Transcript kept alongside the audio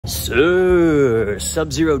Sir,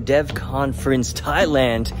 Sub-0 Dev Conference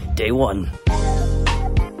Thailand, day 1.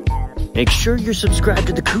 Make sure you're subscribed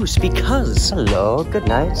to the Kus because... Hello, good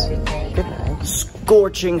night. Good night.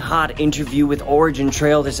 Scorching hot interview with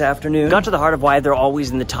OriginTrail this afternoon. Got to the heart of why they're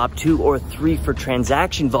always in the top 2 or 3 for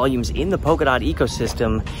transaction volumes in the Polkadot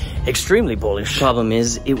ecosystem. Extremely bullish. Problem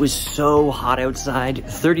is, it was so hot outside,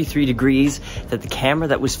 33 degrees, that the camera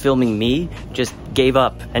that was filming me just gave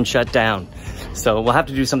up and shut down. So we'll have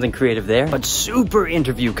to do something creative there, but super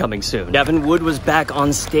interview coming soon. Gavin Wood was back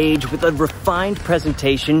on stage with a refined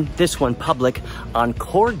presentation, this one public, on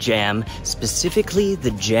Core Jam, specifically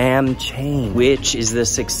the Jam chain, which is the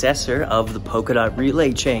successor of the Polkadot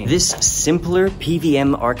Relay chain. This simpler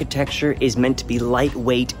PVM architecture is meant to be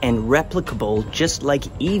lightweight and replicable, just like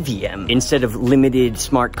EVM. Instead of limited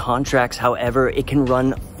smart contracts, however, it can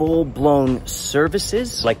run full-blown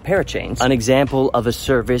services like parachains, an example of a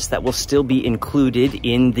service that will still be included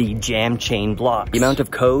in the Jam chain blocks. The amount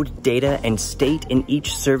of code, data, and state in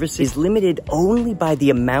each service is limited only by the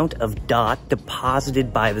amount of DOT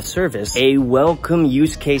deposited by the service. A welcome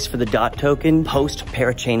use case for the DOT token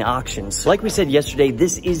post-parachain auctions. Like we said yesterday,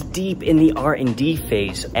 this is deep in the R&D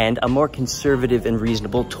phase and a more conservative and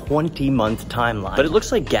reasonable 20-month timeline. But it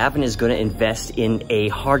looks like Gavin is going to invest in a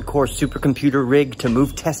hardcore supercomputer rig to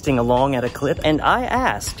move testing along at a clip. And I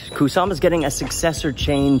asked, Kusama's getting a successor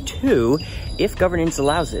chain too, if governance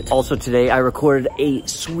allows it. Also today, I recorded a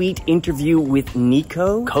sweet interview with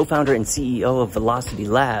Niko, co-founder and CEO of Velocity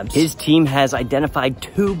Labs. His team has identified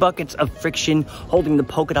 2 buckets of friction holding the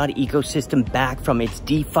Polkadot ecosystem back from its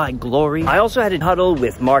DeFi glory. I also had a huddle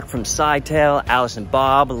with Mark from SciTail, Alice and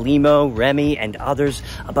Bob, Limo, Remy, and others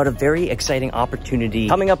about a very exciting opportunity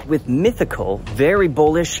coming up with Mythical. Very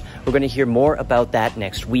bullish. We're going to hear more about that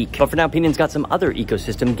next week. But for now, Pnin's got some other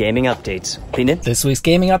ecosystem gaming updates. Pnin? This week's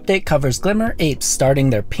gaming update covers Glimmer Apes starting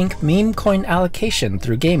their pink meme coin allocation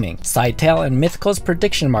through gaming. SciTail and Mythical's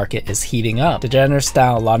prediction market is heating up. Degenerate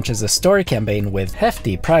Style launches a story campaign with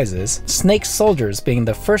hefty prizes. Snake Soldiers, being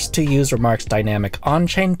the first to use Remark's dynamic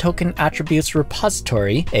on-chain token attributes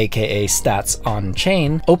repository, aka stats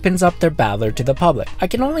on-chain, opens up their battler to the public. I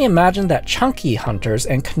can only imagine that Chunky Hunters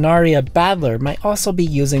and Canaria Battler might also be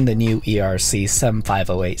using the new ERC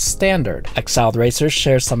 7508 standard. Exiled Racers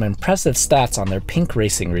shares some impressive stats on their pink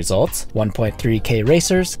racing results. 1.3k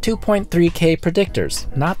racers, 2.3k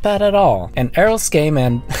predictors. Not bad at all. And Aeroscame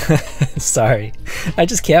and... sorry, I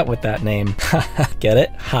just can't with that name. Get it?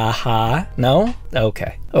 Ha. No?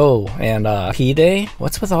 Okay. Oh, and P-Day?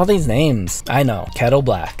 What's with all these names? I know, Kettle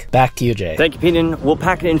Black. Back to you, Jay. Thank you, Pnin. We'll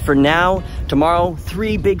pack it in for now. Tomorrow,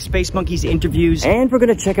 3 big Space Monkeys interviews, and we're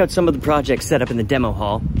gonna check out some of the projects set up in the demo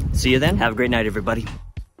hall. See you then. Have a great night, everybody.